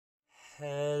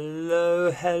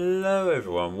Hello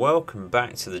everyone, welcome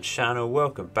back to the channel,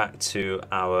 welcome back to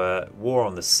our War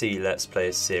on the Sea Let's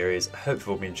Play series. I hope you've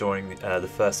all been enjoying the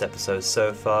first episode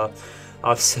so far.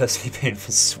 I've certainly been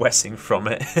sweating from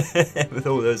it with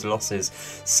all those losses.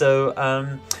 So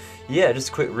yeah, just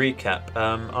a quick recap.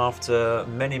 After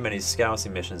many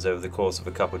scouting missions over the course of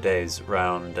a couple of days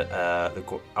around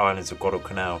the islands of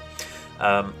Guadalcanal,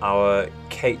 our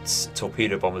Kate's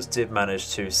torpedo bombers did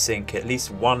manage to sink at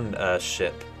least one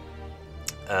ship.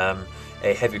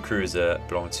 A heavy cruiser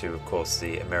belonged to, of course,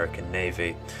 the American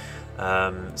Navy.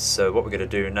 So what we're going to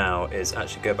do now is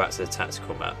actually go back to the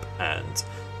tactical map and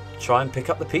try and pick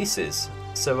up the pieces.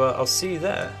 So I'll see you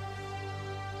there.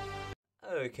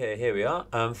 Okay, here we are.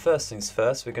 First things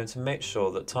first, we're going to make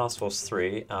sure that Task Force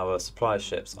 3, our supply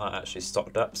ships, are actually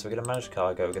stocked up. So we're going to manage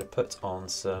cargo, we're going to put on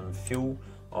some fuel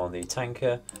on the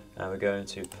tanker, and we're going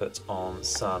to put on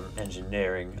some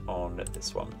engineering on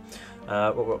this one.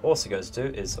 What we're also going to do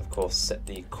is, of course, set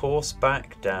the course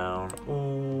back down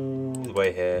all the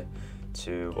way here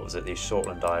to, what was it, the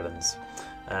Shortland Islands.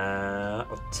 That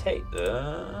will take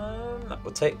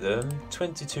them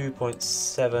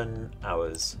 22.7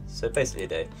 hours, so basically a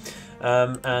day.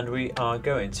 And we are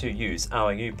going to use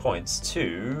our new points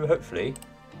to, hopefully,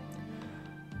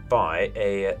 buy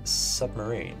a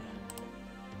submarine.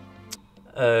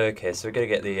 Okay, so we're going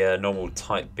to get the normal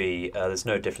Type B. There's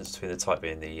no difference between the Type B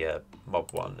and the Mob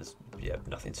 1. There's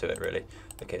nothing to it really.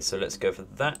 Okay, so let's go for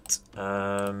that.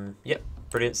 Yep,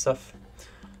 brilliant stuff.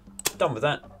 Done with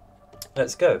that.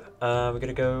 Let's go. We're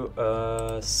going to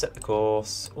go set the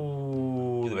course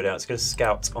all the way down. It's going to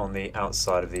scout on the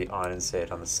outside of the islands here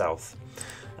down the south,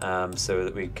 so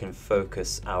that we can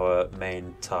focus our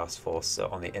main task force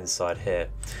on the inside here.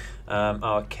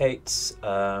 Our Kates.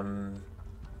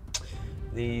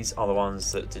 These are the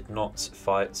ones that did not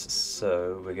fight,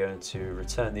 so we're going to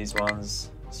return these ones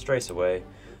straight away.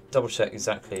 Double check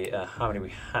exactly how many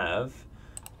we have.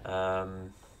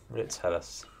 Will it tell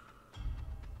us?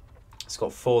 It's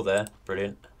got 4 there,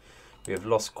 brilliant. We have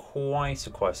lost quite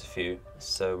a few,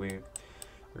 so we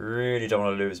really don't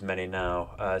want to lose many now.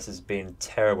 This has been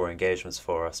terrible engagements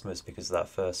for us, mostly because of that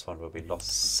first one where we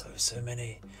lost so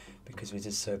many because we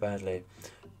did so badly.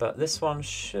 But this one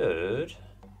should...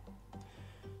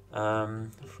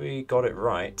 if we got it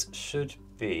right, should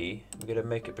be, we're going to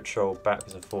make it patrol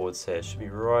backwards and forwards here, should be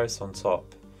right on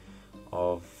top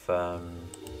of the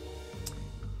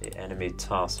enemy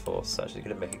task force. Actually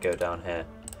going to make it go down here,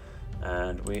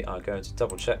 and we are going to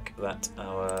double check that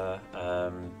our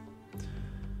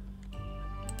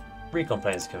recon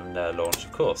planes can launch,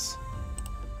 of course.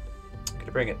 I'm going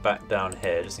to bring it back down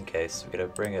here just in case. We're going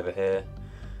to bring over here,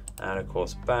 and of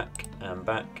course back and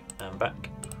back and back.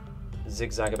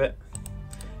 Zigzag a bit.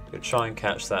 We'll try and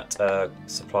catch that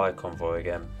supply convoy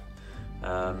again.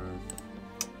 We're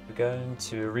going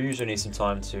to usually need some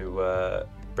time to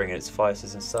bring in its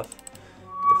fighters and stuff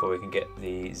before we can get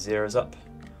the zeros up.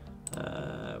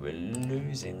 We're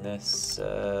losing this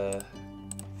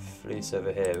fleece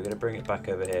over here. We're going to bring it back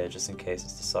over here just in case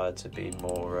it's decided to be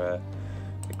more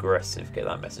aggressive. Get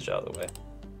that message out of the way.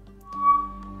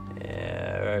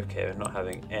 Yeah, okay, we're not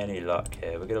having any luck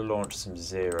here. We're going to launch some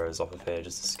zeros off of here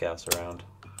just to scout around.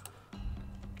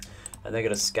 And they're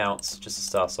going to scout just to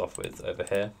start off with over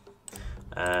here.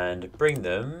 And bring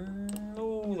them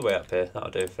all the way up here.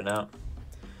 That'll do for now.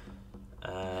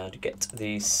 And get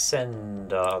the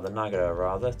sender, the Nagara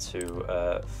rather,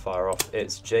 to fire off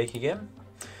its Jake again.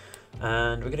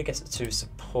 And we're going to get it to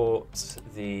support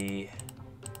the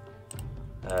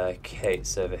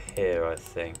Kates over here, I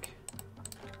think.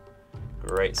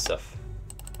 Great stuff.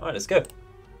 Alright, let's go.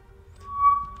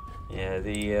 Yeah,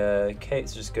 the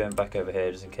Kate's just going back over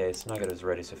here just in case. Nagara's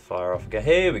ready to fire off again.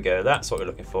 Here we go, that's what we're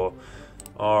looking for.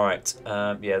 Alright,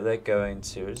 yeah, they're going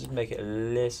to just make it a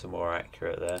little more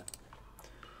accurate there.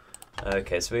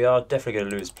 Okay, so we are definitely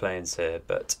going to lose planes here,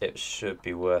 but it should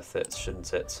be worth it,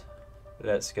 shouldn't it?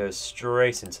 Let's go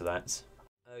straight into that.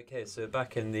 Okay, so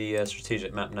back in the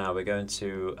strategic map now, we're going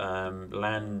to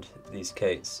land these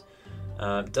Kates.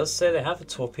 It does say they have a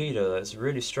torpedo. That's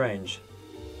really strange.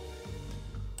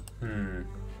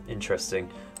 Interesting.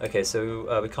 Okay,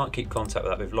 so we can't keep contact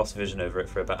with that. We've lost vision over it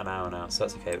for about an hour now, so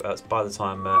that's okay. That's by the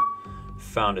time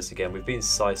found us again. We've been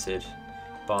sighted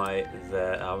by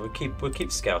their. We'll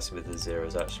keep scouting with the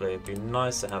zeros. Actually, it'd be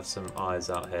nice to have some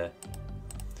eyes out here,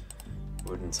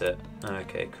 wouldn't it?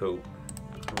 Okay, cool.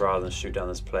 Rather than shoot down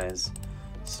those planes.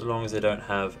 So long as they don't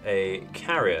have a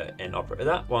carrier in operation.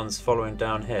 That one's following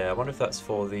down here. I wonder if that's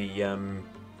for the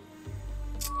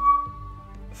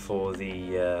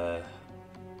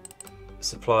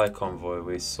supply convoy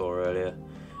we saw earlier.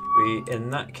 In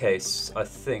that case, I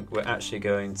think we're actually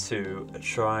going to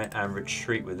try and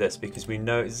retreat with this because we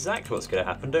know exactly what's going to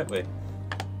happen, don't we?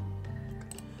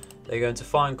 They're going to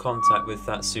find contact with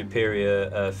that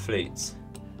superior fleet.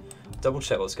 Double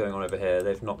check what's going on over here.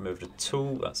 They've not moved at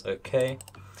all. That's okay.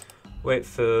 Wait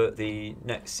for the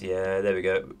next. Yeah, there we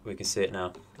go. We can see it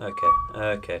now. Okay,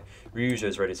 okay. Ryujo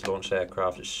is ready to launch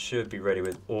aircraft. It should be ready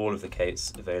with all of the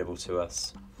Kates available to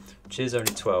us, which is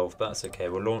only 12, but that's okay.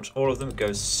 We'll launch all of them.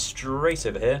 Go straight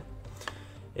over here,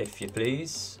 if you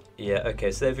please. Yeah,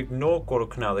 okay. So they've ignored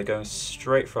Guadalcanal. They're going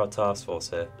straight for our task force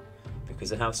here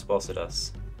because they have spotted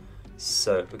us.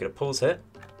 So we're going to pause here.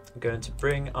 I'm going to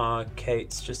bring our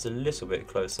Kates just a little bit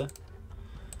closer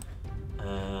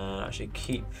and actually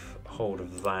keep hold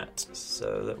of that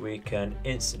so that we can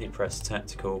instantly press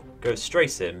tactical, go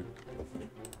straight in.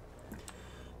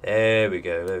 There we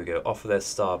go, there we go. Off of their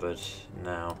starboard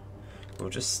now. We'll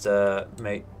just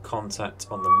make contact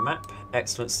on the map.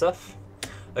 Excellent stuff.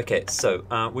 Okay, so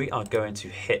we are going to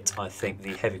hit, I think,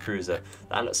 the heavy cruiser.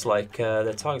 That looks like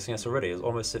they're targeting us already. It's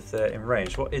almost if they're in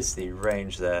range. What is the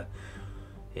range there?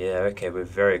 Yeah, okay, we're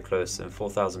very close, and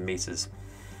 4,000 meters.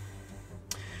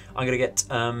 I'm going to get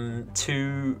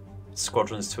 2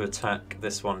 squadrons to attack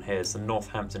this one here. It's the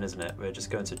Northampton, isn't it? We're just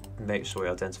going to make sure we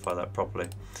identify that properly.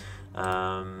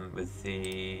 With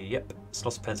the, yep, it's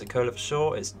not Pensacola for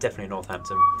sure. It's definitely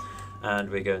Northampton. And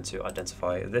we're going to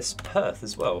identify this Perth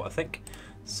as well, I think.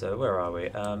 So where are we?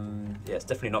 Yeah, it's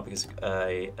definitely not because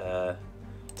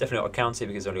definitely not a county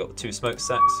because we've only got the 2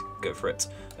 smokestacks. Go for it.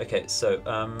 Okay, so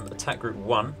attack group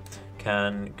 1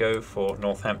 can go for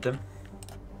Northampton.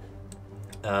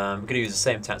 I'm going to use the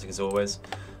same tactic as always,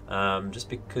 just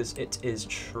because it is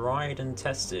tried and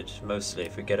tested mostly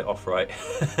if we get it off right.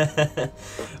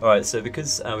 Alright, so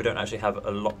because we don't actually have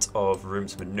a lot of room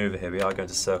to maneuver here, we are going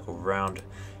to circle round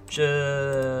just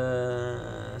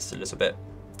a little bit.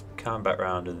 Come back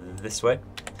round this way.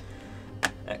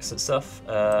 Excellent stuff.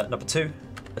 Number 2,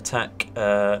 attack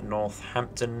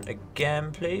Northampton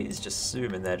again, please. Just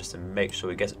zoom in there just to make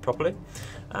sure we get it properly.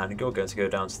 And you're going to go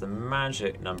down to the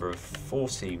magic number of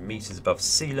 40 meters above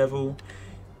sea level.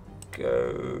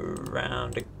 Go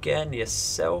round again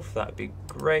yourself. That'd be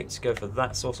great. Go for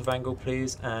that sort of angle,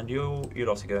 please. And you're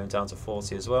also going down to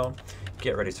 40 as well.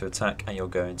 Get ready to attack, and you're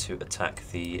going to attack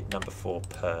the number 4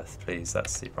 Perth, please.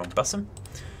 That's the wrong button.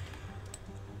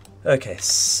 Okay,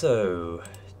 so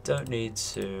don't need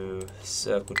to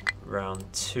circle around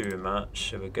too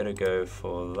much. We're going to go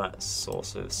for that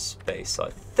sort of space, I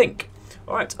think.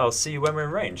 Alright, I'll see you when we're in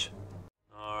range.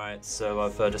 Alright, so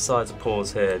I've decided to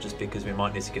pause here just because we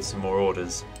might need to give some more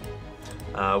orders.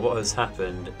 What has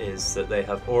happened is that they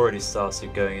have already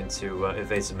started going into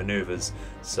evasive maneuvers,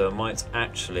 so I might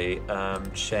actually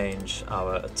change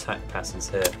our attack patterns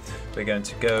here. We're going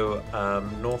to go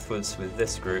northwards with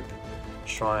this group,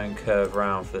 try and curve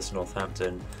around for this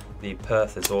Northampton. The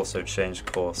Perth has also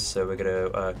changed course, so we're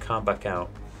going to come back out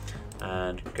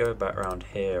and go back around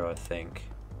here, I think.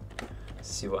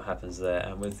 See what happens there.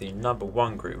 And with the number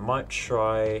 1 group, might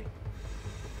try.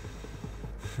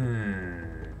 So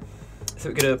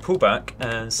we're going to pull back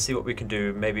and see what we can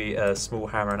do. Maybe a small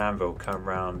hammer and anvil come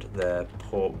around their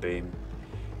port beam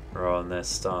or on their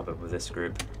starboard with this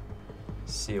group.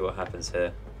 See what happens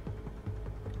here.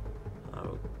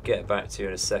 I'll get back to you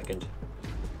in a second.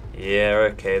 Yeah,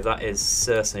 okay, that is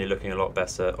certainly looking a lot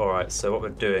better. Alright, so what we're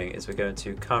doing is we're going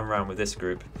to come around with this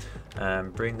group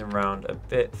and bring them round a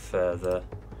bit further,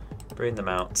 bring them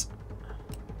out,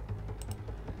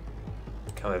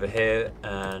 come over here,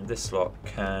 and this lot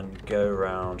can go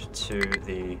round to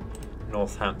the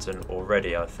Northampton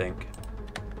already, I think.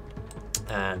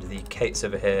 And the Kates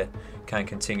over here can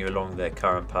continue along their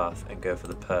current path and go for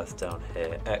the Perth down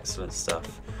here. Excellent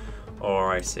stuff.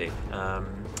 Alrighty,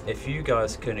 if you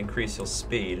guys can increase your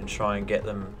speed and try and get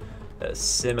them at a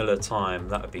similar time,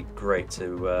 that would be great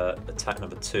to attack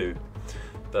number 2.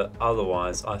 But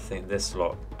otherwise, I think this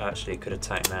lot actually could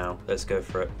attack now. Let's go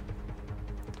for it.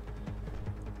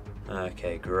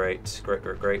 Okay, great, great,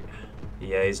 great, great.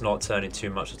 Yeah, he's not turning too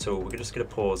much at all. We're just going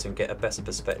to pause and get a better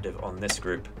perspective on this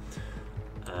group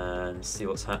and see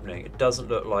what's happening. It doesn't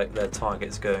look like their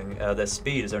target's going, their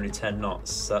speed is only 10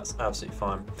 knots, so that's absolutely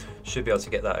fine. Should be able to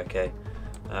get that okay.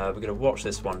 We're going to watch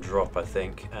this one drop, I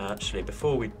think. Actually,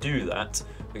 before we do that,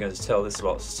 we're going to tell this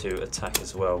lot to attack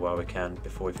as well while we can,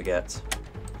 before we forget.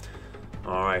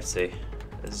 Alrighty,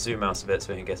 let's zoom out a bit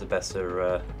so we can get a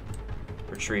better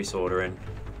retreat order in.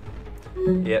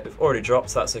 Yeah, we've already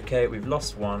dropped, that's okay. We've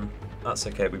lost 1, that's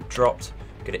okay. We've dropped.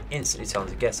 We're going to instantly tell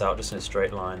them to get out just in a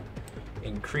straight line.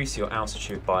 Increase your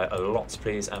altitude by a lot,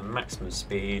 please, and maximum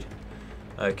speed.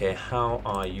 Okay, how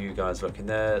are you guys looking?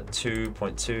 They're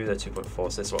 2.2, they're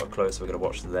 2.4, so this is what are close, so we're going to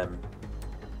watch them.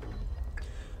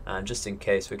 And just in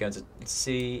case, we're going to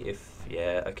see if,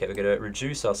 yeah, okay, we're going to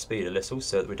reduce our speed a little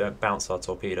so that we don't bounce our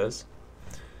torpedoes.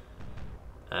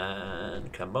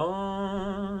 And come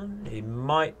on, he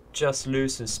might just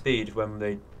lose some speed when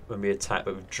we attack,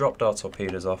 but we've dropped our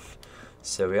torpedoes off,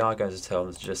 so we are going to tell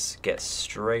them to just get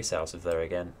straight out of there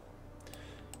again.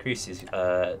 Increase his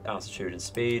altitude and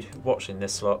speed. Watching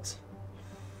this lot,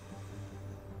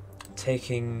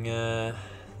 taking the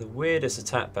weirdest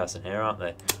attack pattern here, aren't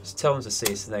they? Just tell them to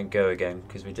cease and then go again,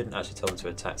 because we didn't actually tell them to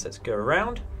attack. So let's go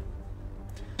around.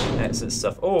 Excellent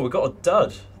stuff. Oh, we got a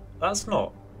dud. That's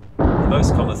not the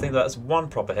most common thing. That's one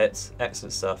proper hit.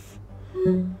 Excellent stuff.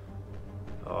 Oh,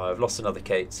 I've lost another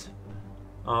Kate.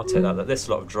 I'll take that. This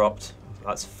lot have dropped.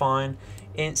 That's fine.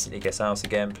 Instantly get out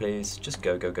again, please. Just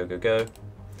go, go, go, go, go.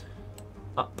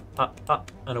 Up, up, up,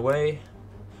 and away.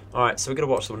 Alright, so we're going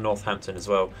to watch the Northampton as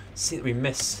well. See that we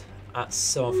miss. That's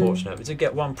so unfortunate. We did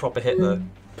get one proper hit though.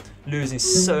 Losing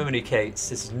so many Kates.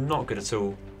 This is not good at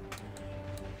all.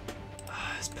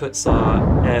 This puts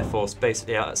our Air Force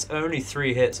basically out. It's only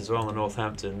 3 hits as well on the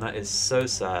Northampton. That is so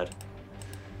sad.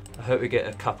 I hope we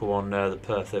get a couple on the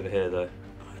Perth over here though.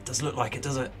 It doesn't look like it,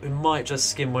 does it? We might just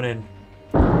skim one in.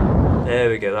 There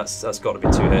we go. That's got to be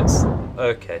 2 hits.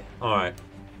 Okay, alright.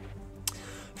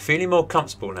 Feeling more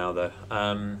comfortable now though,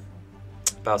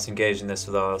 about engaging this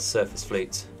with our surface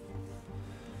fleet.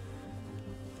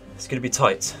 It's going to be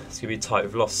tight. It's going to be tight.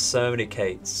 We've lost so many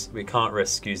Kates. We can't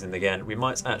risk using them again. We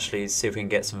might actually see if we can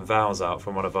get some vowels out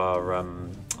from one of our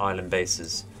island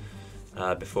bases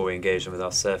before we engage them with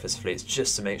our surface fleets,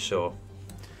 just to make sure.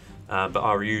 But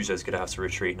our Ryuja is going to have to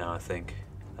retreat now, I think,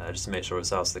 just to make sure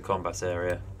it's out of the combat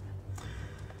area.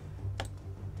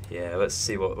 Yeah, let's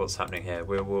see what's happening here.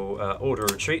 We will order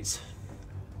a retreat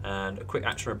and a quick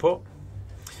action report.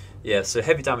 Yeah, so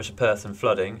heavy damage to Perth and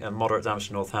flooding and moderate damage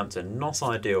to Northampton. Not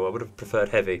ideal. I would have preferred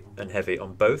heavy and heavy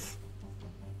on both.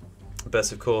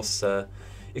 But of course,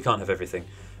 you can't have everything.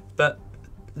 But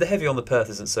the heavy on the Perth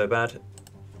isn't so bad.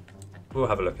 We'll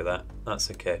have a look at that. That's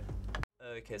okay.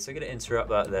 Okay, so I'm going to interrupt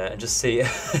that there and just see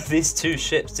these 2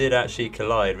 ships did actually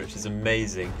collide, which is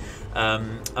amazing.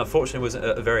 Unfortunately, it was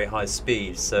at a very high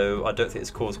speed, so I don't think it's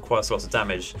caused quite a lot of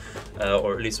damage,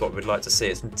 or at least what we'd like to see.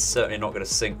 It's certainly not going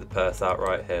to sink the Perth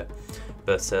outright here,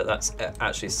 but that's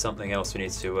actually something else we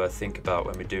need to think about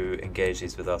when we do engage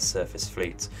these with our surface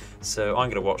fleet. So I'm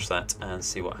going to watch that and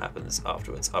see what happens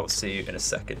afterwards. I will see you in a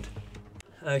second.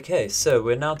 Okay, so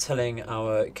we're now telling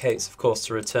our Kates, of course,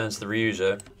 to return to the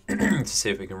Ryuja to see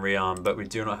if we can rearm, but we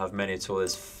do not have many at all.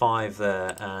 There's 5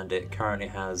 there, and it currently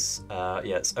has,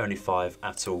 yeah, it's only 5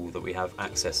 at all that we have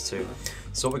access to.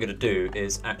 So what we're going to do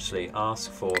is actually ask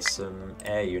for some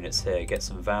air units here, get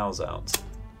some vowels out,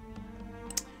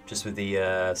 just with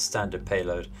the standard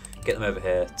payload. Get them over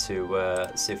here to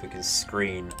see if we can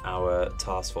screen our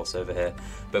task force over here.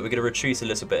 But we're going to retreat a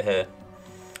little bit here,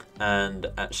 and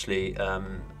actually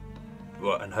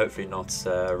well, and hopefully not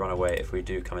run away if we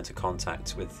do come into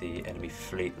contact with the enemy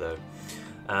fleet though.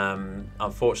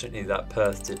 Unfortunately that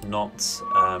Perth did not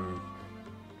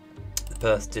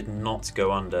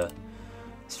go under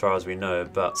as far as we know,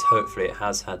 but hopefully it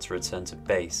has had to return to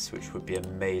base, which would be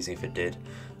amazing if it did.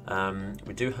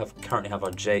 We do currently have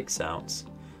our Jakes out.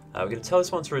 We're going to tell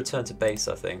this one to return to base,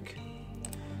 I think.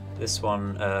 This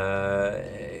one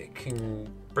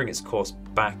can bring its course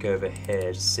back over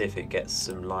here to see if it gets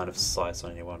some line of sight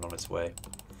on anyone on its way.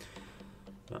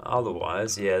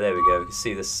 Otherwise, yeah, there we go. We can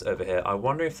see this over here. I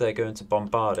wonder if they're going to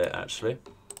bombard it, actually.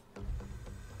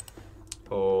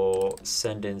 Or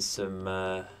send in some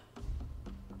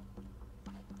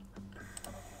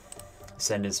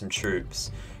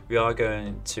troops. We are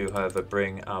going to, however,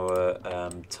 bring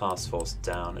our task force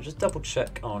down and just double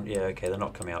check on, yeah, okay, they're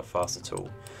not coming out fast at all.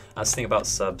 That's the thing about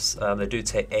subs, they do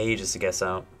take ages to get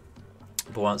out,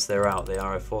 but once they're out, they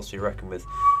are a force to be reckoned with.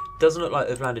 Doesn't look like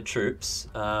they've landed troops,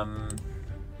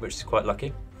 which is quite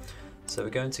lucky. So we're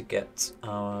going to get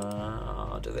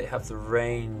our, do they have the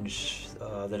range?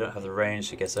 They don't have the range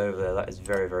to get over there. That is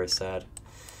very, very sad.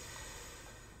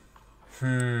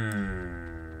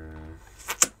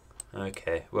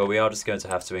 Okay, well, we are just going to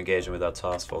have to engage them with our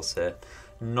task force here.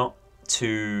 Not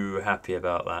too happy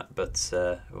about that, but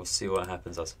we'll see what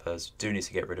happens, I suppose. Do need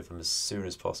to get rid of them as soon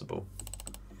as possible.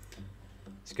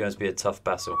 It's going to be a tough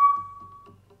battle.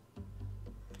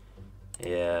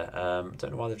 Yeah,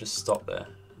 don't know why they've just stopped there.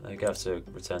 They're going to have to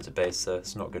return to base, so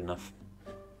it's not good enough.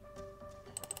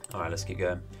 Alright, let's keep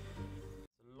going.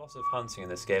 A lot of hunting in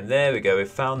this game. There we go, we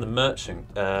found the merchant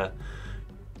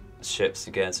ships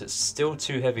again, so it's still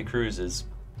 2 heavy cruisers.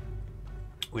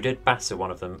 We did batter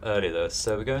one of them earlier though,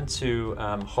 so we're going to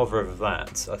hover over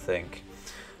that, I think.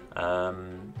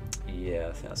 Yeah,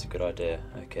 I think that's a good idea.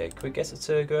 Okay, can we get it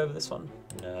to go over this one?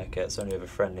 No, okay, it's only over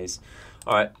friendlies.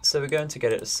 Alright, so we're going to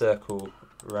get it to circle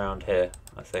around here,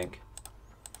 I think.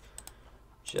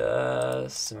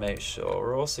 Just to make sure.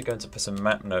 We're also going to put a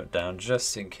map note down,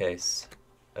 just in case,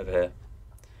 over here.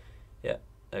 Yeah,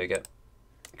 there we go.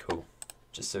 Cool.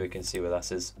 Just so we can see where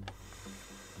that is.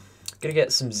 Gonna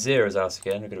get some zeros out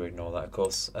again. We're gonna ignore that, of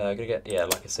course. Gonna get, yeah,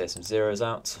 like I say, some zeros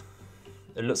out.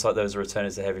 It looks like those are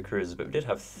returning to heavy cruisers, but we did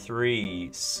have 3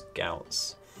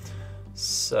 scouts.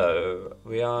 So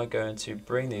we are going to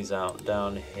bring these out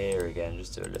down here again,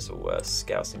 just do a little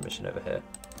scouting mission over here.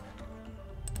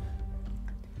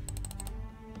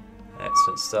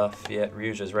 Excellent stuff. Yeah,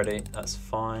 Ryuja's ready. That's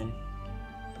fine.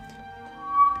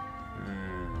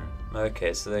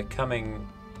 Okay, so they're coming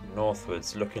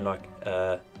northwards, looking like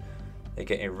they're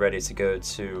getting ready to go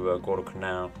to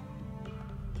Guadalcanal.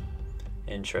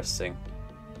 Interesting.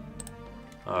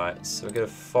 Alright, so we're going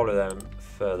to follow them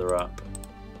further up.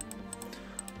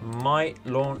 Might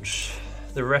launch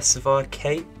the rest of our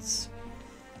Kates.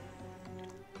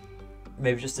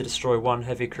 Maybe just to destroy one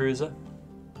heavy cruiser.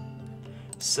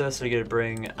 Certainly going to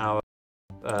bring our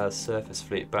surface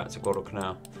fleet back to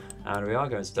Guadalcanal. And we are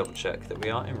going to double check that we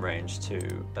are in range to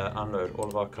unload all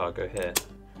of our cargo here.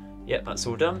 Yep, that's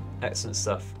all done. Excellent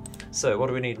stuff. So what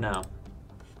do we need now?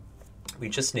 We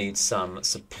just need some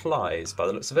supplies by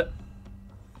the looks of it.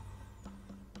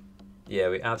 Yeah,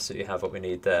 we absolutely have what we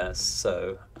need there.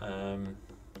 So,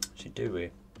 actually, do we?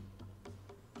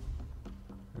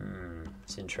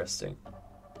 It's interesting.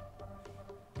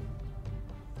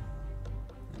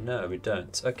 No, we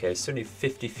don't. Okay, so only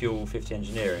 50 fuel, 50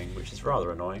 engineering, which is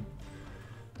rather annoying.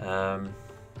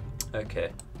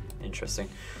 Okay, interesting.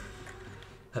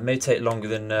 That may take longer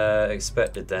than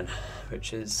expected then,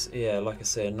 which is, yeah, like I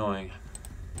say, annoying.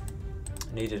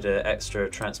 Needed an extra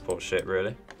transport ship,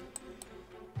 really.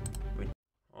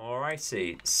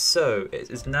 Alrighty, so it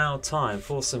is now time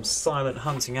for some silent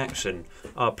hunting action.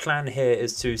 Our plan here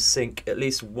is to sink at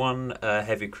least one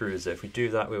heavy cruiser. If we do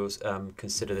that, we will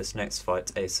consider this next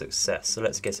fight a success. So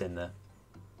let's get in there.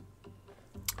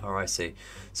 Alrighty,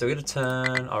 so we're going to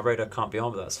turn, our radar can't be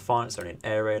on, but that's fine, it's only an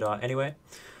air radar anyway.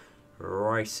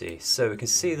 Righty, so we can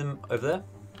see them over there,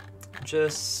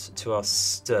 just to our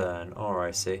stern.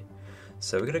 Alrighty,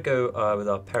 so we're going to go with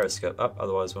our periscope up,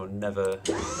 otherwise we'll never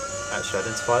actually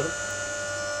identify them.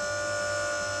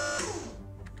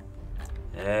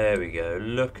 There we go,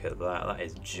 look at that, that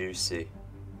is juicy.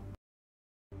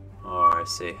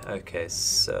 Alrighty, okay,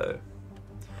 so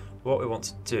what we want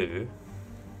to do,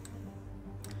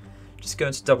 just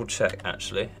going to double check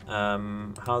actually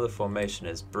how the formation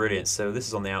is. Brilliant. So this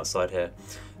is on the outside here.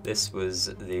 This was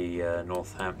the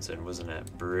Northampton, wasn't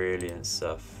it? Brilliant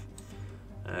stuff.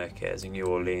 Okay, there's a New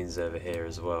Orleans over here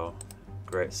as well.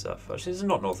 Great stuff. Actually, it's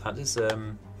not Northampton. It's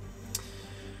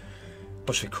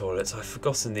what should we call it? I've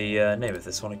forgotten the name of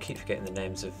this one. I keep forgetting the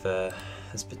names of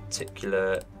this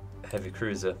particular heavy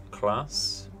cruiser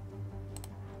class.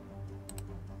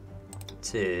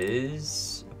 It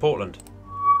is Portland.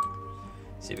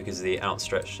 See, because of the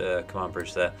outstretched command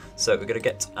bridge there. So we're going to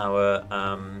get our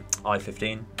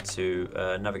I-15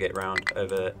 to navigate around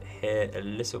over here a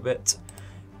little bit.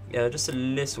 Yeah, just a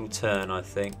little turn, I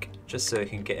think, just so we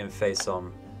can get in face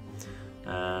on.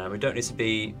 We don't need to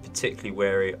be particularly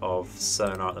wary of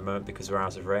sonar at the moment because we're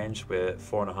out of range. We're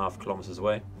 4.5 kilometers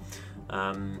away.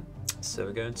 So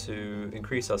we're going to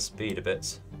increase our speed a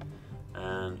bit,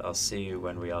 and I'll see you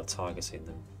when we are targeting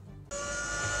them.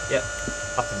 Yep,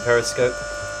 up in periscope.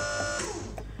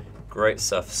 Great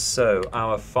stuff. So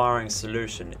our firing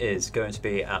solution is going to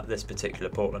be at this particular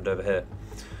Portland over here.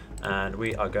 And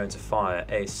we are going to fire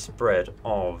a spread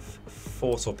of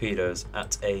 4 torpedoes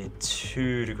at a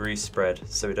 2-degree spread,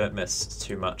 so we don't miss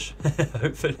too much,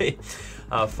 hopefully.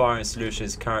 Our firing solution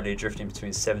is currently drifting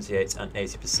between 78 and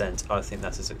 80%. I think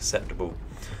that is acceptable.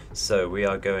 So we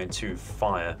are going to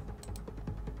fire.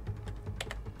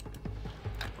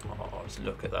 Oh, just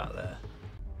look at that there.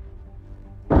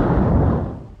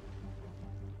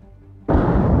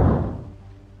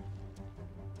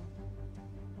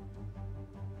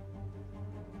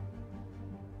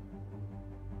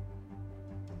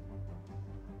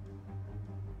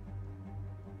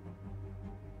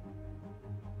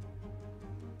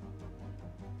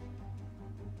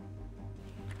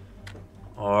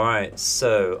 Alright,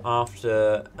 so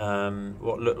after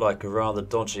what looked like a rather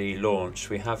dodgy launch,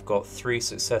 we have got 3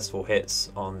 successful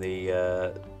hits on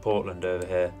the Portland over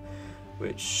here,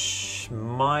 which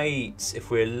might,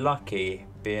 if we're lucky,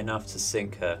 be enough to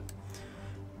sink her.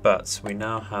 But we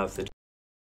now have the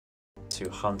to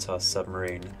hunt our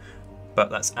submarine, but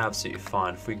that's absolutely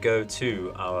fine. If we go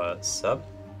to our sub,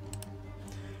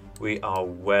 we are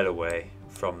well away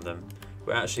from them.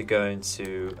 We're actually going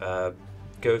to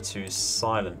go to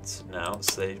silent now,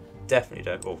 so they definitely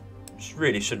don't, or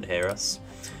really shouldn't hear us.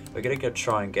 We're going to go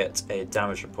try and get a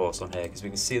damage report on here, because we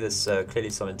can see there's clearly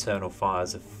some internal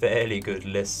fires, a fairly good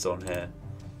list on here.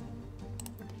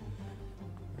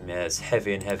 Yeah, it's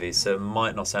heavy and heavy, so it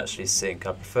might not actually sink.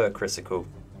 I prefer critical.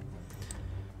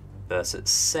 But at the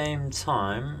same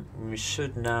time, we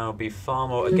should now be far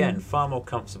more, again, far more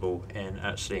comfortable in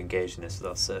actually engaging this with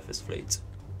our surface fleet.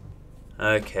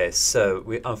 Okay, so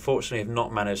we unfortunately have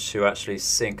not managed to actually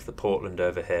sink the Portland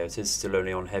over here. It is still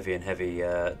only on heavy and heavy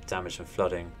damage and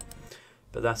flooding.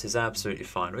 But that is absolutely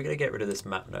fine. We're going to get rid of this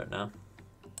map note now,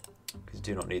 because we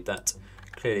do not need that.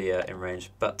 Clearly in range,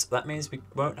 but that means we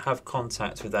won't have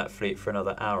contact with that fleet for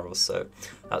another hour or so.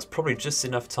 That's probably just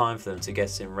enough time for them to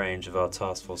get in range of our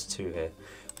Task Force 2 here.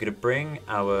 We're going to bring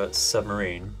our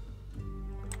submarine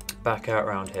back out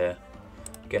around here,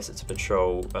 get it to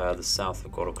patrol the south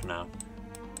of Guadalcanal.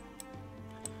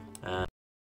 And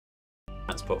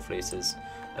transport fleet is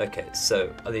okay.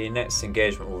 So the next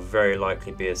engagement will very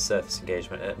likely be a surface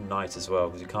engagement at night as well,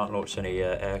 because we can't launch any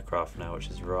aircraft now, which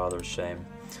is rather a shame.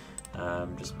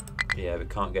 Yeah, we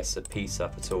can't get a piece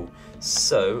up at all.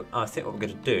 So I think what we're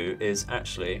going to do is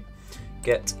actually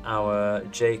get our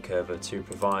Jake over to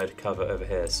provide cover over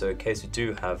here. So in case we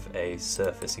do have a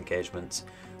surface engagement,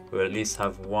 we'll at least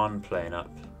have one plane up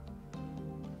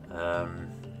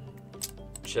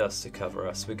just to cover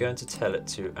us. We're going to tell it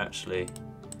to actually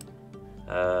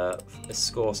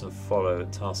escort and follow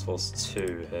Task Force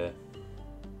 2 here.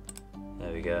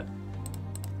 There we go.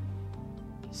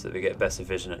 So that we get better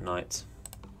vision at night.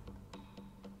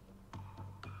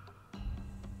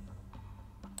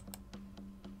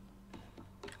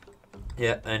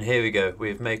 Yeah, and here we go.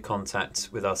 We've made contact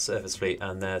with our surface fleet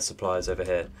and their supplies over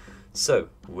here. So,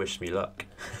 wish me luck.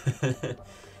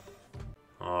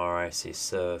 Alrighty,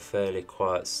 so a fairly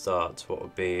quiet start to what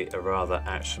would be a rather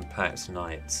action-packed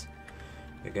night.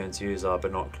 We're going to use our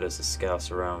binoculars to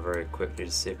scout around very quickly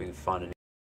to see if we can find any.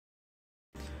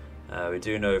 We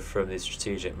do know from the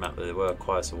strategic map that they were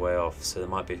quite a way off, so they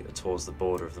might be towards the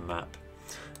border of the map.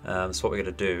 So what we're going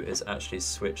to do is actually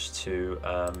switch to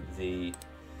the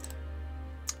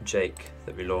Jake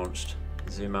that we launched.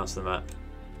 Zoom out to the map.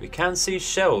 We can see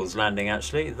shells landing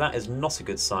actually. That is not a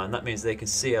good sign. That means they can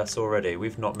see us already.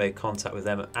 We've not made contact with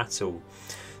them at all.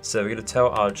 So we're going to tell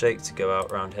our Jake to go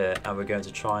out around here, and we're going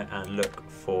to try and look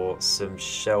for some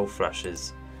shell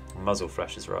flashes, muzzle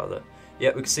flashes rather. Yeah,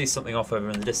 we can see something off over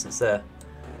in the distance there.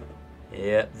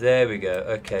 Yeah, there we go.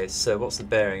 Okay, so what's the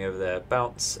bearing over there?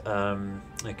 About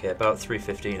okay, about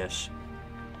 315-ish.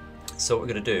 So what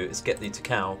we're going to do is get the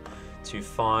Takao to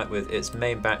fire with its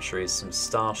main batteries some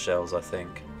star shells, I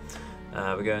think.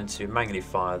 We're going to manually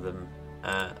fire them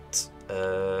at.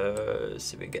 Let's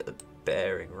see if we can get the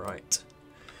bearing right.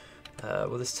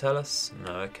 Will this tell us?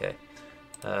 No. Okay.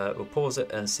 We'll pause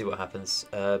it and see what happens.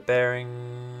 Bearing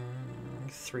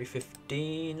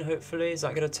 315, hopefully. Is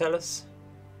that going to tell us?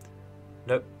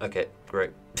 Nope. Okay,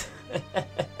 great.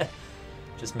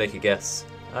 Just make a guess.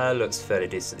 Looks fairly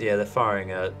decent. Yeah, they're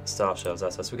firing star shells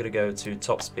at us. We're going to go to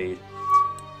top speed.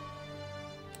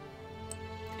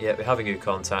 Yeah, we're having good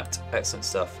contact. Excellent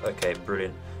stuff. Okay,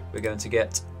 brilliant. We're going to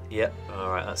get... Yep,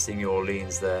 alright, that's the New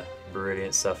Orleans there.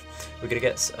 Brilliant stuff. We're going to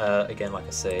get, again, like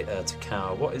I say,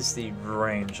 Takao. What is the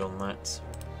range on that?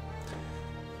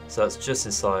 So that's just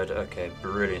inside. Okay,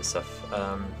 brilliant stuff.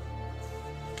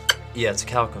 Yeah,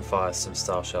 Takao can fire some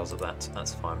star shells at that.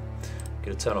 That's fine.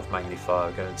 Going to turn off magnify.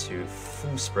 We're going to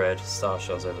full spread star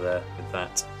shells over there with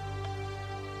that.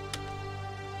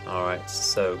 Alright,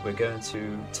 so we're going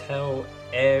to tell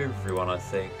everyone, I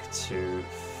think, to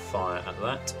fire at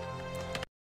that.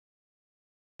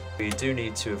 We do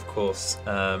need to, of course,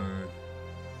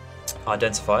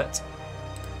 identify it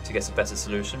to get a better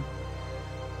solution.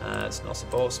 It's not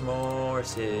Baltimore,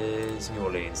 it is New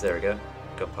Orleans. There we go.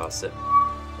 Got past it.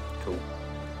 Cool.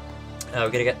 We're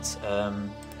going to get...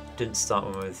 didn't start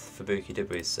one with Fubuki, did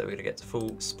we? So we're going to get to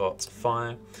full spot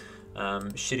fire.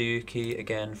 Shiryuki,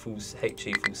 again, full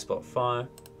HE, full spot fire.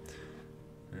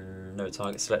 No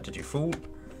target selected, you fool.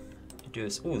 You do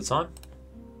this all the time.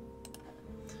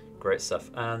 Great stuff.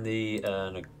 And the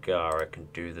Nagara can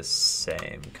do the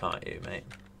same, can't you, mate?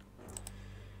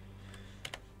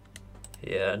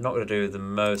 Yeah, not going to do the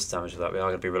most damage with that. We are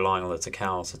going to be relying on the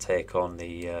Takao to take on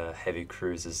the heavy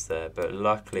cruisers there. But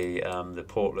luckily, the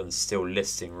Portland's still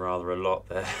listing rather a lot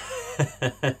there.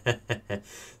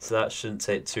 So that shouldn't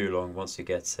take too long once we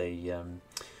get a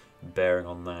bearing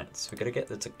on that. So we're going to get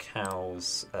the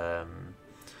Takau's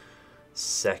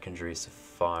secondaries to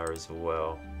fire as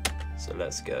well. So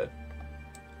let's go.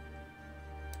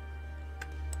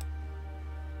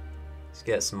 Let's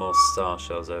get some more star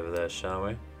shells over there, shall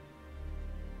we?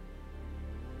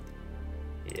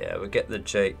 Yeah, we'll get the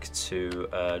Jake to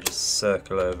just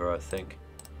circle over, I think.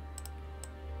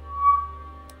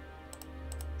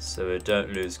 So we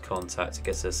don't lose contact. It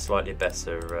gets a slightly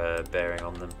better bearing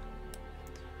on them.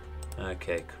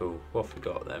 Okay, cool. What have we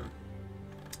got then?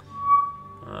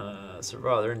 It's a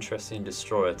rather interesting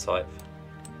destroyer type.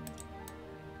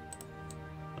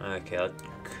 Okay, I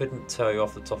couldn't tell you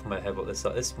off the top of my head what this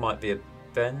is. This might be a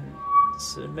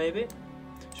Benson, maybe?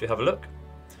 Should we have a look?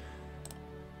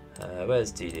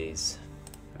 Where's DD's?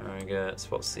 There we go.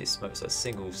 What's these smokes? So a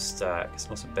single stack. It's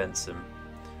not a Benson.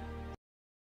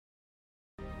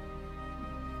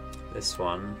 This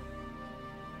one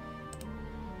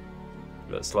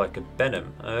looks like a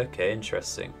Benham. Okay,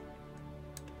 interesting.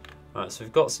 Right, so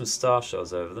we've got some star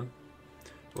shells over them.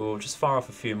 We'll just fire off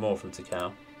a few more from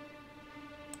Takao.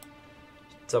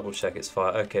 Double check its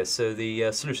fire. Okay, so the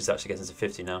solution is actually getting to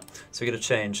 50 now. So we're going to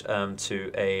change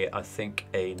to I think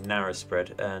a narrow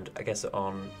spread, and I guess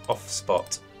on off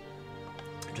spot.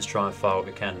 Just try and fire what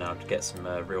we can now to get some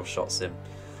real shots in.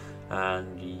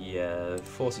 And yeah,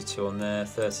 42 on there,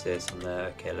 38 on there.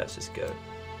 Okay, let's just go.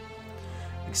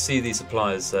 You can see these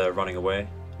suppliers running away.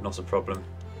 Not a problem.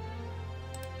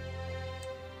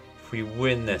 If we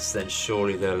win this, then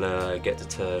surely they'll get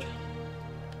deterred.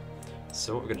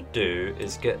 So what we're going to do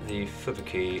is get the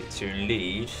Fubuki to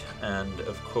lead, and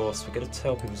of course we're going to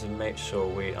tell people to make sure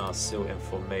we are still in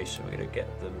formation. We're going to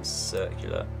get them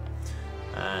circular,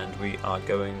 and we are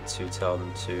going to tell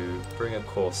them to bring a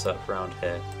course up around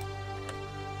here,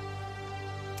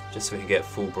 just so we can get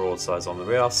full broadsides on them.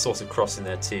 We are sort of crossing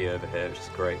their T over here, which is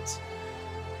great.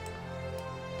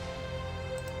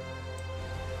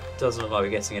 Doesn't look like we're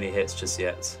getting any hits just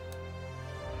yet.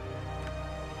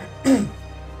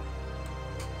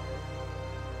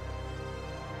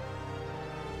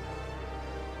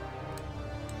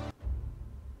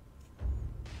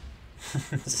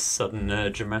 There's a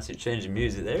sudden dramatic change in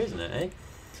music there, isn't it, eh?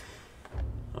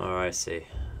 Oh, I see.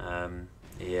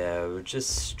 Yeah, we're just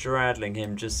straddling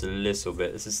him just a little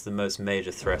bit. This is the most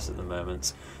major threat at the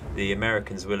moment. The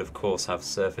Americans will, of course, have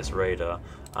surface radar.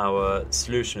 Our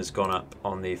solution has gone up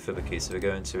on the Fubuki, so we're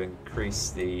going to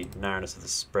increase the narrowness of the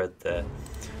spread there.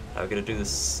 We're going to do the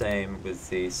same with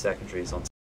the secondaries on.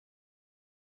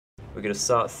 We're going to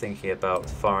start thinking about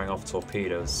firing off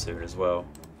torpedoes soon as well,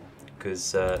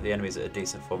 because the enemy's at a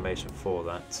decent formation for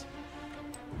that.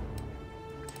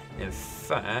 In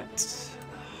fact,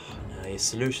 no, your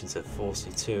solution's at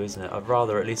 42, isn't it? I'd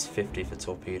rather at least 50 for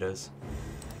torpedoes.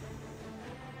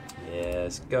 Yeah,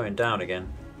 it's going down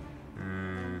again.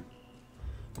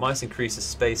 Might increase the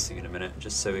spacing in a minute,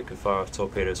 just so we can fire off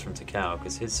torpedoes from Takao,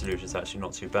 because his solution's actually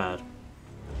not too bad.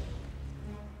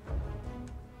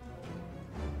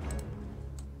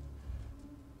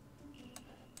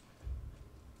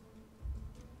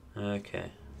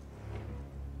 Okay.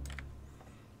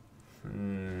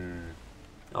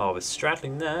 Oh, we're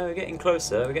straddling there. We're getting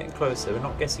closer. We're getting closer. We're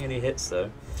not getting any hits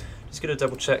though. Just going to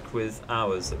double check with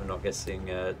ours that we're not getting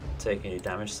taking any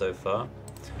damage so far.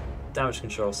 Damage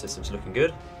control system's looking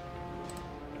good.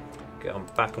 Get on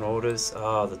back on orders.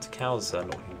 Ah, the Takaos are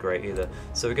not looking great either.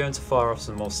 So we're going to fire off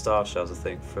some more star shells, I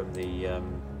think, from the.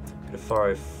 Going to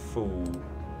fire a full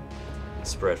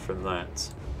spread from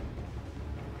that.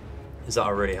 Because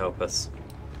that'll really help us.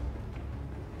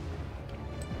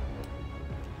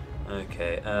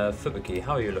 Okay, Fubuki,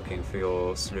 how are you looking for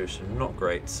your solution? Not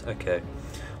great. Okay.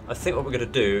 I think what we're going to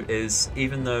do is,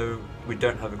 even though we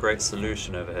don't have a great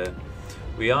solution over here,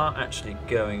 we are actually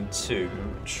going to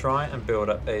try and build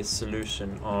up a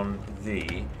solution on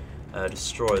the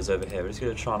destroyers over here. We're just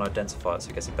going to try and identify it so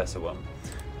it gets a better one.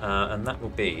 And that will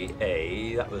be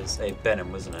that was a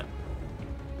Benham, wasn't it?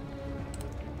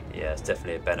 Yeah, it's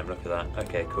definitely a Benham, look at that.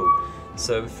 Okay, cool.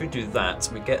 So if we do that,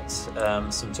 we get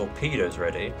some torpedoes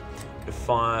ready to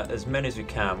fire as many as we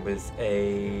can with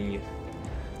I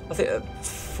think a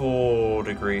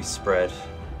 4-degree spread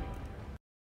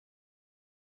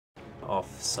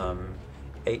off some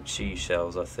HE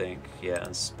shells, I think. Yeah,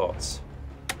 and spots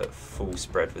at full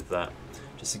spread with that,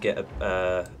 just to get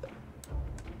a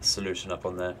solution up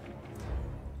on there.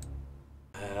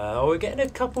 Oh, we're getting a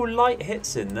couple light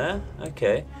hits in there.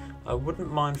 Okay. I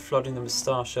wouldn't mind flooding them with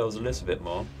star shells a little bit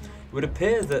more. It would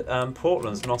appear that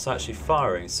Portland's not actually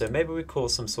firing, so maybe we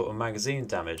cause some sort of magazine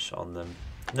damage on them.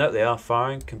 No, they are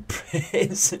firing. Can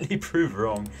instantly prove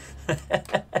wrong.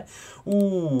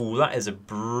 Ooh, that is a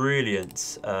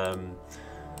brilliant.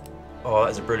 Oh,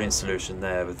 that is a brilliant solution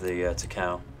there with the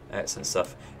Takao. Excellent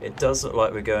stuff. It does look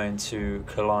like we're going to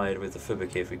collide with the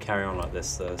Fubuki if we carry on like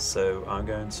this, though. So I'm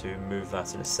going to move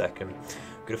that in a second.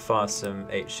 I'm going to fire some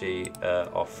HE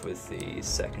off with the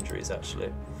secondaries.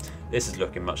 Actually, this is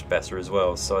looking much better as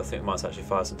well. So I think we might actually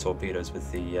fire some torpedoes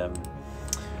with the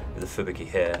Fubuki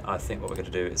here. I think what we're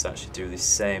going to do is actually do the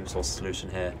same sort of solution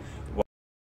here.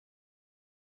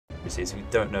 So we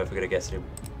don't know if we're going to get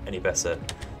any better. So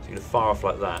we're going to fire off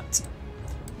like that.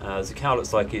 The cow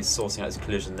looks like he's sorting out his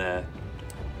collision there.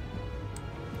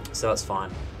 So that's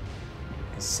fine. You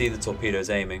can see the torpedoes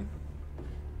aiming.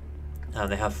 And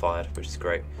they have fired, which is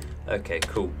great. Okay,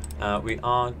 cool. We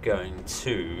are going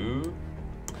to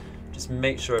just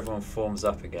make sure everyone forms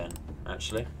up again,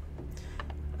 actually.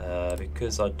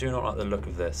 Because I do not like the look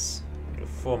of this.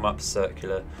 Form up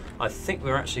circular. I think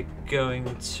we're actually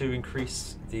going to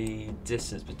increase the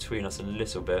distance between us a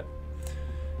little bit.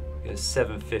 It's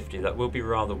 750. That will be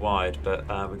rather wide, but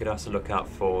we're going to have to look out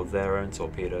for their own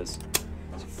torpedoes.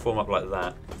 So form up like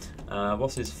that.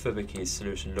 What's his Fubuki's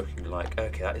solution looking like?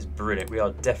 Okay, that is brilliant. We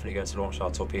are definitely going to launch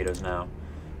our torpedoes now.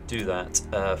 Do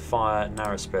that. Fire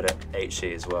narrow spread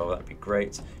HE as well. That'd be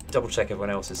great. Double check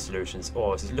everyone else's solutions.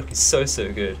 Oh, this is looking so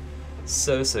good.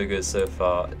 So good so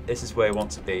far. This is where we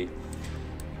want to be.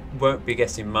 Won't be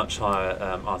getting much higher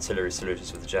artillery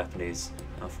solutions with the Japanese,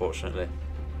 unfortunately.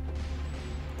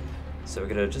 So we're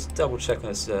going to just double check on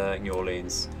this New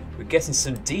Orleans. We're getting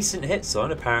some decent hits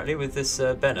on, apparently, with this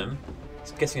Benham.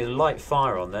 It's getting a light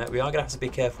fire on there. We are going to have to be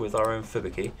careful with our own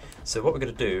Fubuki. So what we're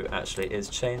going to do, actually, is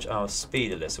change our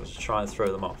speed a little to try and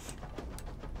throw them off.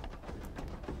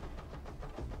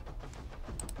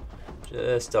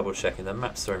 Just double checking, the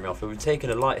map's throwing me off. We've taken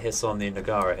a light hit on the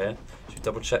Nagara here. Should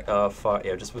double check our fire,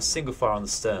 yeah, just with single fire on the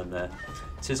stern there.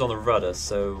 It is on the rudder,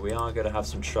 so we are going to have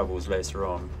some troubles later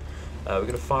on. We're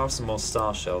going to fire off some more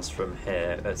star shells from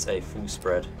here. That's a full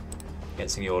spread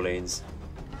against New Orleans.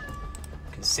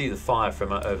 You can see the fire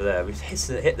from over there. We've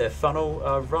hit their funnel,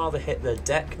 rather hit their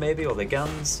deck maybe, or their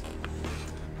guns.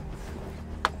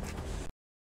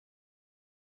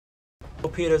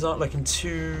 Torpedoes aren't looking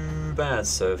too bad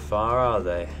so far, are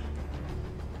they?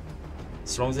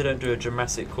 As long as they don't do a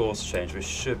dramatic course change, we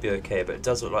should be okay, but it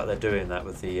does look like they're doing that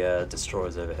with the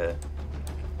destroyers over here.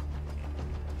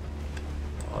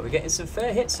 Oh, we're getting some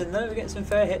fair hits in though, we're getting some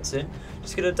fair hits in.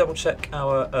 Just going to double check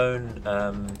our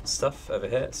own stuff over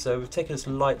here. So we've taken this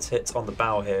light hit on the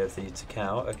bow here of the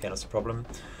Takao. Okay, that's a problem.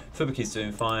 Fubuki's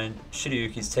doing fine.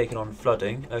 Shiryuki's taken on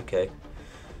flooding. Okay,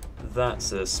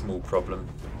 that's a small problem.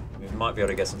 We might be able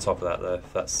to get on top of that though,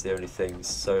 if that's the only thing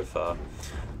so far.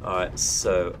 Alright,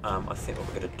 so I think what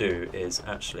we're going to do is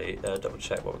actually double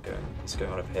check what's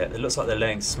going on over here. It looks like they're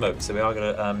laying smoke, so we are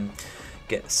going to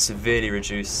get severely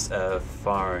reduced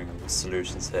firing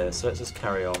solutions here. So let's just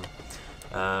carry on.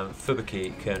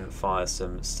 Fubuki can fire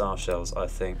some star shells, I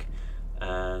think,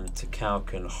 and Takao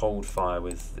can hold fire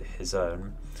with his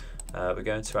own. We're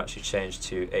going to actually change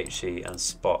to HE and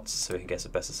spots so we can get a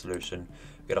better solution.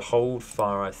 We're going to hold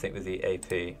fire, I think, with the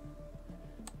AP.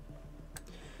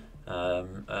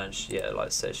 And yeah, like I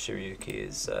said, Shiryuki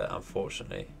is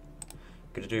unfortunately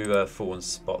going to do full on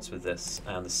spots with this,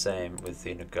 and the same with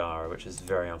the Nagara, which is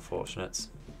very unfortunate.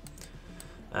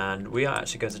 And we are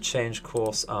actually going to change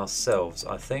course ourselves,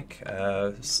 I think.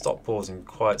 Stop pausing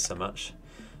quite so much.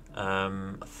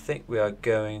 I think we are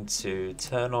going to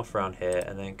turn off around here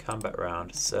and then come back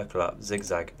around, circle up,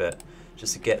 zigzag a bit,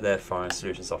 just to get their firing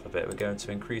solutions off a bit. We're going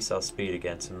to increase our speed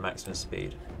again to maximum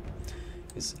speed.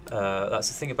 That's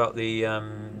the thing about the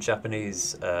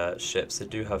Japanese ships, they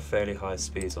do have fairly high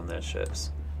speeds on their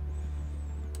ships.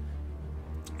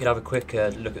 You can have a quick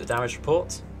look at the damage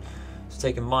report. So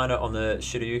taking minor on the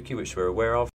Shiryuki, which we're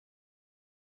aware of.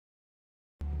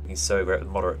 So we're at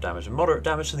moderate damage, and moderate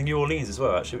damage to the New Orleans as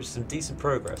well, actually, which is some decent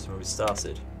progress from when we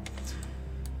started.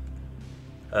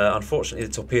 Unfortunately,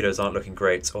 the torpedoes aren't looking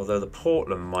great, although the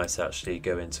Portland might actually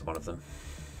go into one of them.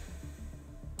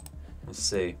 We'll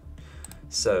see.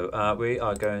 So we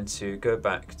are going to go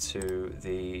back to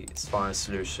the firing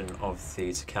solution of the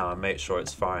Takao and make sure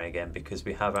it's firing again, because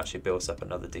we have actually built up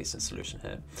another decent solution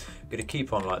here. We're going to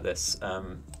keep on like this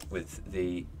with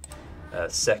the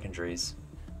secondaries.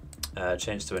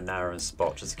 Change to a narrow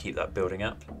spot just to keep that building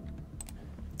up.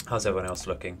 How's everyone else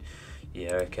looking?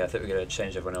 Yeah, okay, I think we're going to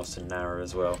change everyone else to narrow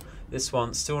as well. This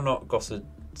one still not got a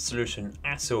solution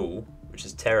at all, which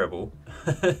is terrible.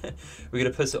 We're going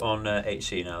to put it on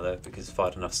HE now though, because we've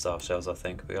fired enough star shells, I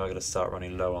think. We are going to start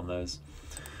running low on those.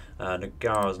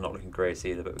 Nagara's not looking great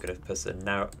either, but we're going to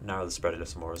narrow the spread a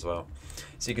little more as well.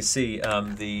 So you can see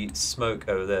the smoke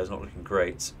over there is not looking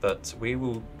great, but we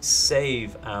will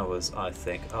save ours, I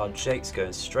think. Our Jake's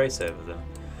going straight over them.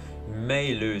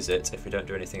 May lose it if we don't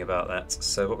do anything about that.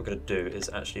 So what we're going to do is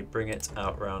actually bring it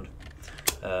out round,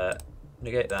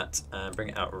 negate that, and bring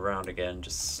it out round again,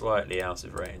 just slightly out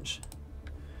of range.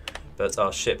 But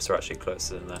our ships are actually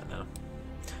closer than that now.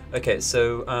 Okay,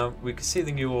 so we can see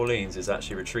the New Orleans is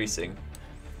actually retreating.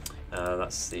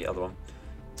 That's the other one.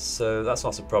 So that's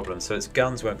not a problem. So its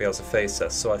guns won't be able to face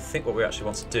us. So I think what we actually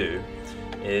want to do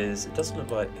is, it doesn't look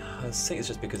like, I think it's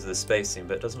just because of the spacing,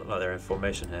 but it doesn't look like they're in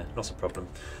formation here. Not a problem.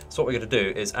 So what we're going to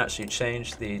do is actually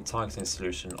change the targeting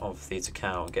solution of the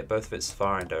Takao and get both of its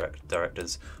firing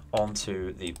directors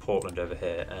onto the Portland over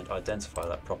here and identify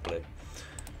that properly.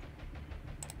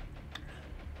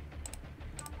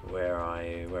 Where are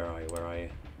you? Where are you? Where are you?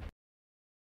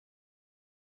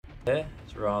 There,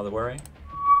 it's rather worrying.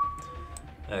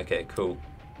 Okay, cool.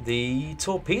 The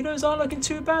torpedoes aren't looking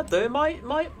too bad though. It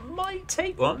might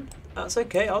take one. That's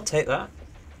okay, I'll take that.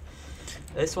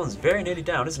 This one's very nearly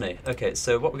down, isn't it? Okay,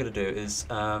 so what we're gonna do is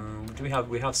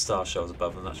we have star shells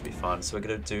above them, that should be fine. So we're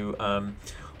gonna do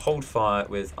hold fire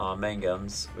with our main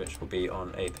guns, which will be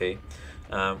on AP.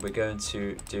 We're going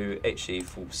to do HE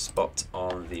full spot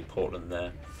on the Portland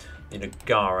there.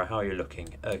 Nagara, how are you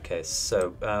looking? Okay,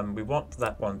 so we want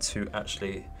that one to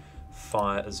actually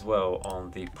fire as well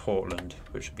on the Portland,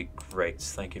 which would be great.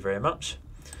 Thank you very much.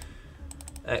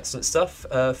 Excellent stuff.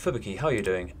 Fubuki, how are you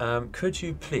doing? Could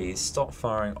you please stop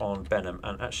firing on Benham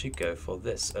and actually go for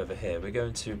this over here? We're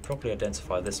going to properly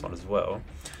identify this one as well.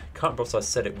 Can't remember what I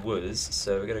said it was,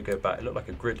 so we're going to go back. It looked like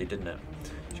a Gridley, didn't it?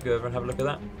 Should we go over and have a look at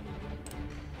that?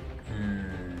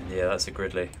 Yeah, that's a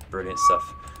Gridley. Brilliant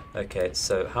stuff. Okay,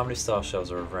 so how many star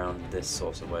shells are around this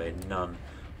sort of way? None.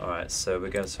 Alright, so we're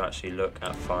going to actually look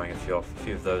at firing a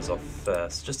few of those off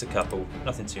first. Just a couple,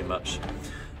 nothing too much.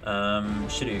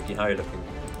 Shiryuki, how are you looking?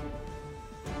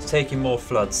 It's taking more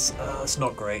floods. That's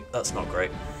not great. That's not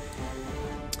great.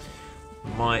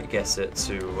 Might get it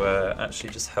to actually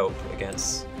just help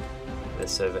against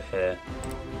this over here.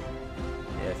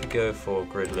 Yeah, if you go for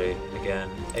Gridley, again,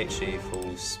 HE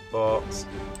full spot,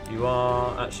 you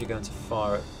are actually going to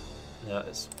fire it. No,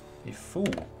 you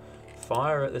fool.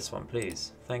 Fire at this one,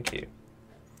 please. Thank you.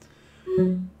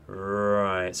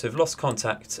 Right, so we've lost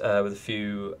contact with a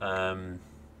few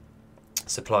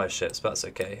supply ships, but that's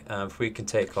okay. If we can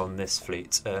take on this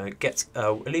fleet, get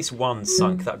at least one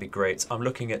sunk, that'd be great. I'm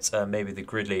looking at maybe the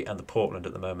Gridley and the Portland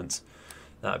at the moment.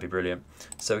 That'd be brilliant.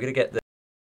 So we're going to get the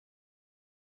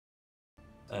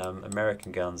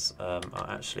American guns are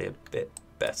actually a bit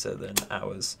better than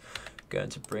ours. Going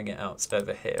to bring it out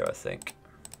over here, I think.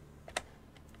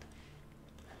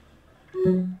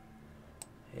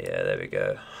 Yeah, there we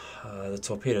go. The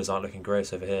torpedoes aren't looking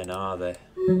great over here now, are they?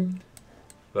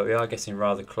 But we are getting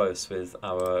rather close with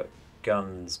our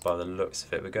guns by the looks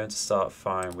of it. We're going to start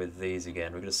firing with these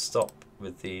again. We're going to stop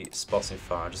with the spotting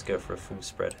fire and just go for a full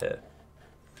spread here.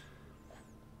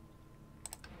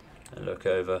 And look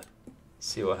over,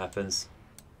 see what happens.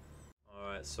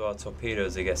 Alright, so our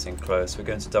torpedoes are getting close. We're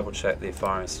going to double check the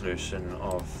firing solution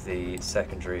of the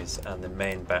secondaries and the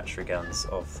main battery guns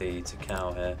of the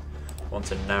Takao here. Want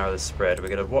to narrow the spread. We're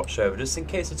going to watch over just in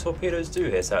case the torpedoes do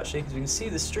hit actually, because we can see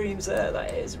the streams there.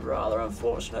 That is rather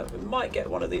unfortunate. We might get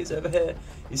one of these over here.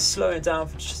 He's slowing down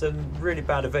for some really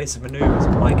bad evasive maneuvers.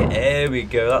 There we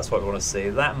go, that's what we want to see.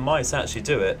 That might actually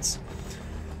do it.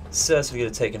 Certainly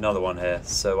going to take another one here.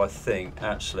 So I think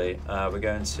actually we're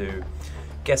going to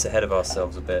get ahead of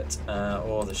ourselves a bit.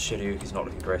 Or the Shiryuki's not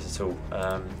looking great at all.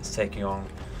 It's taking on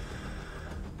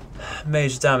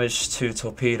major damage to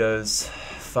torpedoes,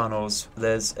 funnels.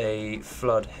 There's a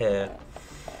flood here.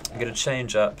 I'm going to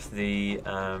change up the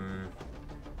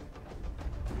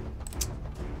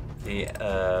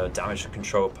damage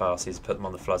control passes, put them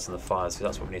on the floods and the fires, because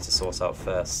that's what we need to sort out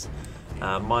first.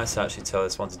 Might actually tell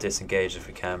this one to disengage if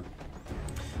we can.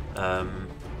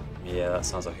 Yeah, that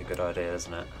sounds like a good idea,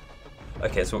 doesn't it?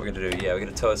 Okay, so what we're going to do, yeah, we're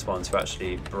going to tell this one to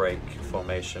actually break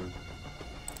formation.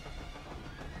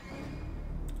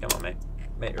 Come on, mate.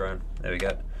 Make your own. There we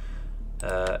go.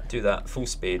 Do that, full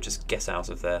speed, just get out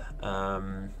of there.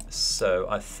 So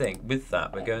I think with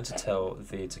that we're going to tell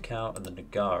the Takao and the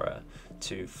Nagara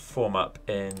to form up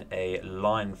in a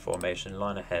line formation,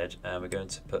 line ahead, and we're going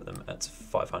to put them at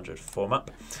 500 form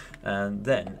up, and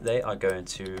then they are going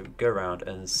to go around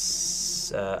and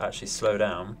actually slow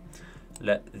down,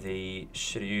 let the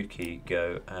Shiryuki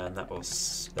go, and that will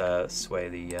sway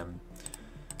the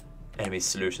enemy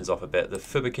solutions off a bit. The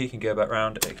Fubuki can go back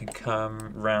round, it can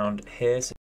come round here.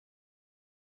 So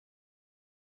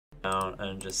down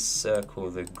and just circle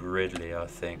the Gridley, I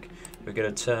think. We're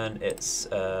going to turn its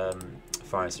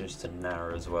firing solution to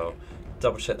narrow as well.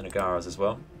 Double check the Nagaras as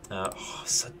well.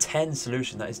 It's a 10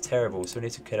 solution, that is terrible, so we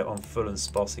need to get it on full and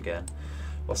spot again.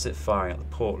 What's it firing at the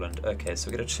Portland? Okay, so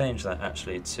we're going to change that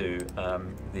actually to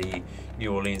the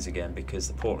New Orleans again, because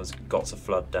the Portland's got to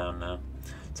flood down now.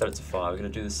 Tell it to fire. We're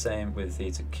going to do the same with the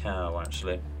Takao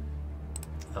actually.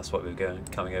 That's what we're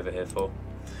coming over here for.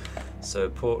 So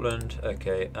Portland,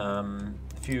 okay,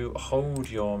 if you hold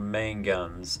your main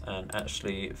guns and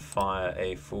actually fire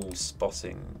a full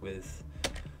spotting with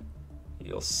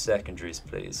your secondaries,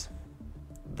 please.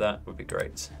 That would be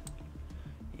great.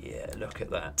 Yeah, look at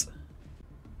that.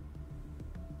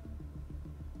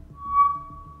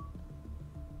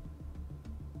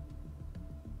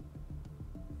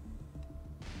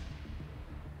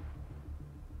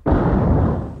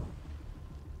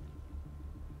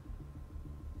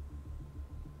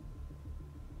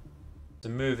 So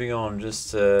moving on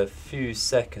just a few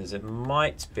seconds, it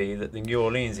might be that the New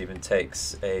Orleans even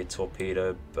takes a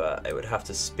torpedo, but it would have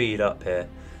to speed up here.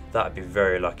 That would be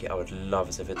very lucky. I would love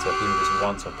it if it took even just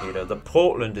one torpedo. The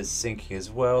Portland is sinking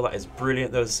as well. That is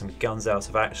brilliant. Those are some guns out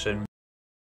of action.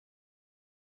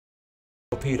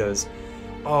 Torpedoes.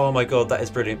 Oh my god, that is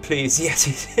brilliant. Please,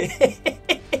 yes.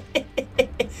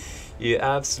 You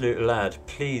absolute lad.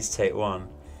 Please take one.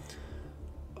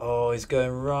 Oh, he's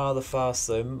going rather fast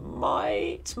though.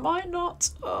 Might not.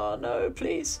 Oh no,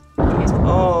 please. Please.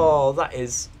 Oh, that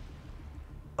is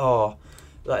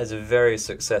a very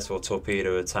successful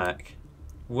torpedo attack.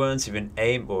 Weren't even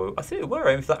aimed, or I think we were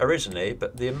aiming for that originally,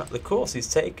 but the course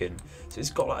he's taken. So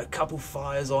he's got like a couple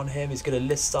fires on him. He's going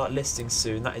to start listing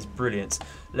soon. That is brilliant.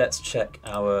 Let's check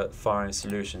our firing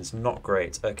solutions. Not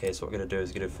great. Okay, so what we're going to do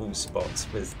is get a full spot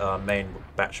with our main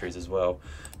batteries as well.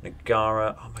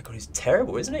 Nagara. Oh my god, he's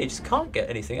terrible, isn't he? He just can't get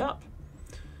anything up.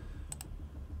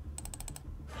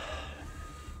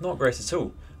 Not great at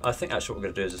all. I think actually what we're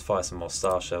going to do is just fire some more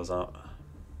star shells out.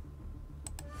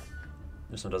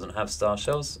 This one doesn't have star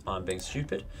shells. I'm being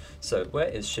stupid. So where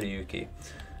is Shiryuki?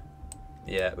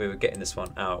 Yeah, we were getting this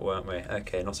one out, weren't we?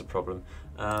 Okay, not a problem.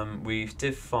 We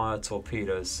did fire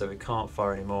torpedoes, so we can't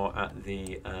fire anymore at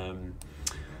the...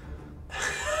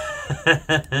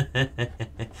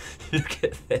 Look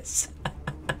at this.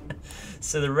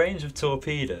 So the range of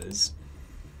torpedoes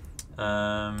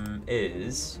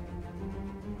is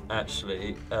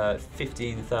actually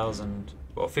 15,000,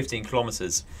 well, 15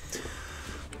 kilometers.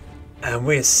 And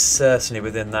we're certainly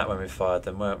within that when we fired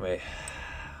them, weren't we?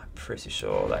 Pretty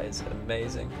sure. That is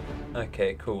amazing.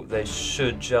 Okay, cool. They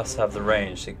should just have the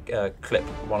range to clip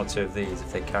one or two of these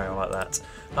if they carry on like that.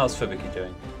 How's Fubuki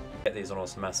doing? Get these on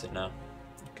automatic now,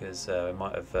 because we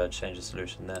might have changed the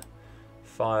solution there.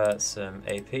 Fire some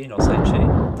AP, not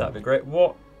HE. That'd be great.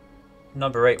 What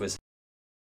number 8 was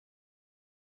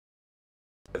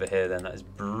over here then? That is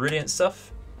brilliant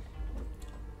stuff.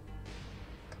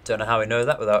 Don't know how we know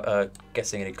that without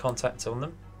getting any contact on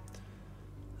them.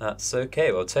 That's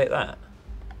okay, we'll take that.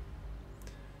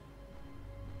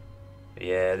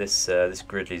 Yeah, this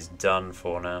Gridley's done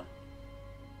for now.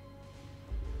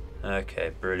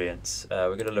 Okay, brilliant.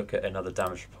 We're going to look at another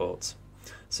damage report.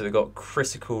 So we've got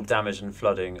critical damage and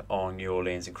flooding on New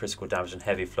Orleans and critical damage and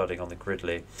heavy flooding on the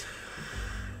Gridley.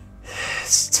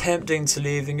 It's tempting to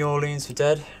leave the New Orleans for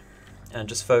dead and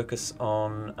just focus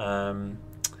on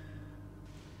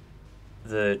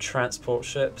the transport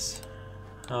ships.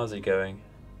 How's he going?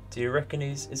 Do you reckon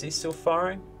is he still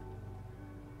firing?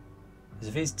 Because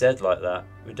if he's dead like that,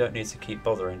 we don't need to keep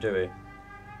bothering, do we?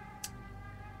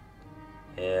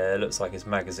 Yeah, it looks like his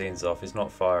magazine's off. He's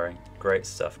not firing. Great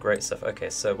stuff, great stuff. Okay,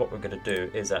 so what we're going to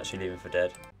do is actually leave him for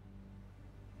dead.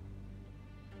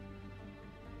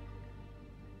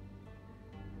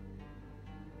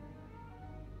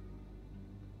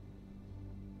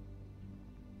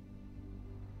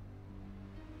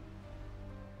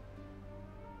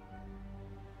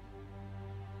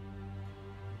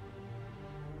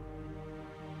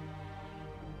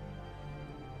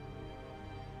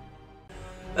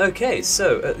 Okay,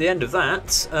 so at the end of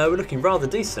that, we're looking rather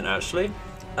decent actually.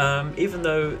 Even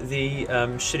though the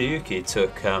Shiryuki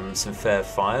took some fair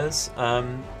fires,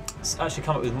 it's actually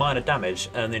come up with minor damage,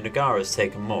 and the Nagara's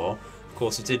taken more. Of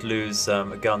course, we did lose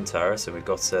a gun turret, so we've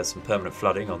got some permanent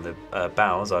flooding on the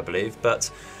bows, I believe. But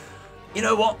you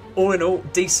know what? All in all,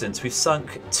 decent. We've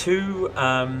sunk 2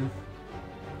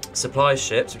 supply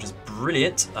ships, which is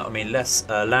brilliant. That'll mean less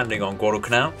landing on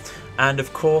Guadalcanal. And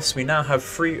of course, we now have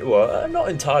free, well, not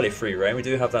entirely free reign. We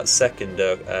do have that second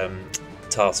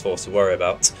task force to worry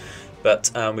about. But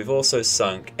we've also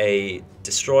sunk a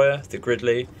destroyer, the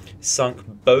Gridley. Sunk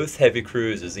both heavy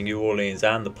cruisers, the New Orleans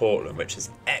and the Portland, which is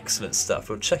excellent stuff.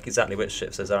 We'll check exactly which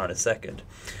ships those are in a second.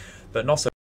 But not so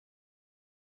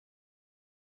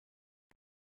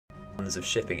of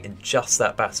shipping in just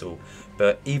that battle,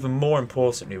 but even more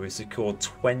importantly, we secured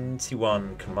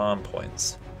 21 command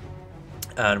points,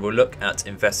 and we'll look at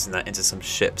investing that into some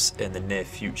ships in the near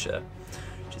future,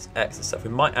 which is excellent stuff. We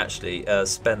might actually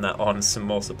spend that on some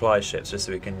more supply ships just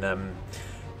so we can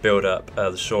build up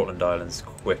the Shortland Islands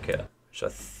quicker, which I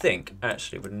think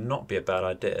actually would not be a bad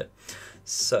idea.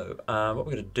 So what we're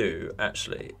going to do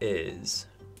actually is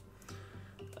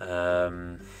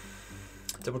double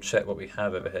check what we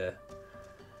have over here.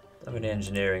 Don't have any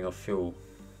engineering or fuel,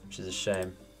 which is a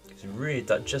shame, because really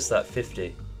just that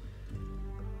 50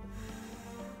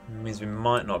 means we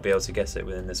might not be able to get it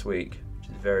within this week, which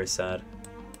is very sad.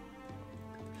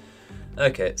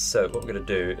 Okay, so what we're going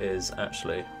to do is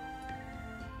actually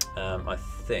I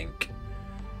think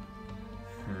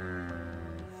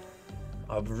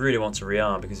I really want to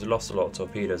rearm because we lost a lot of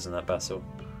torpedoes in that battle.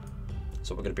 That's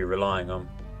what we're going to be relying on.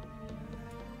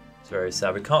 It's very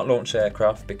sad. We can't launch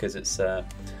aircraft because it's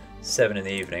 7 in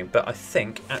the evening, but I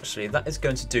think actually that is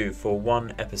going to do for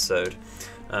one episode.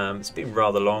 It's been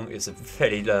rather long. It's a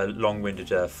fairly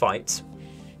long-winded fight,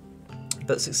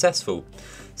 but successful.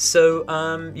 So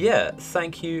yeah,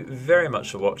 thank you very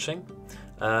much for watching.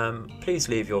 Please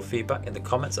leave your feedback in the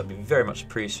comments. That'd be very much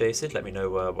appreciated. Let me know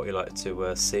what you'd like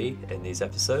to see in these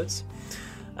episodes.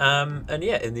 And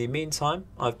yeah, in the meantime,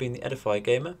 I've been the Edified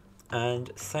Gamer, and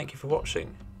thank you for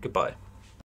watching. Goodbye.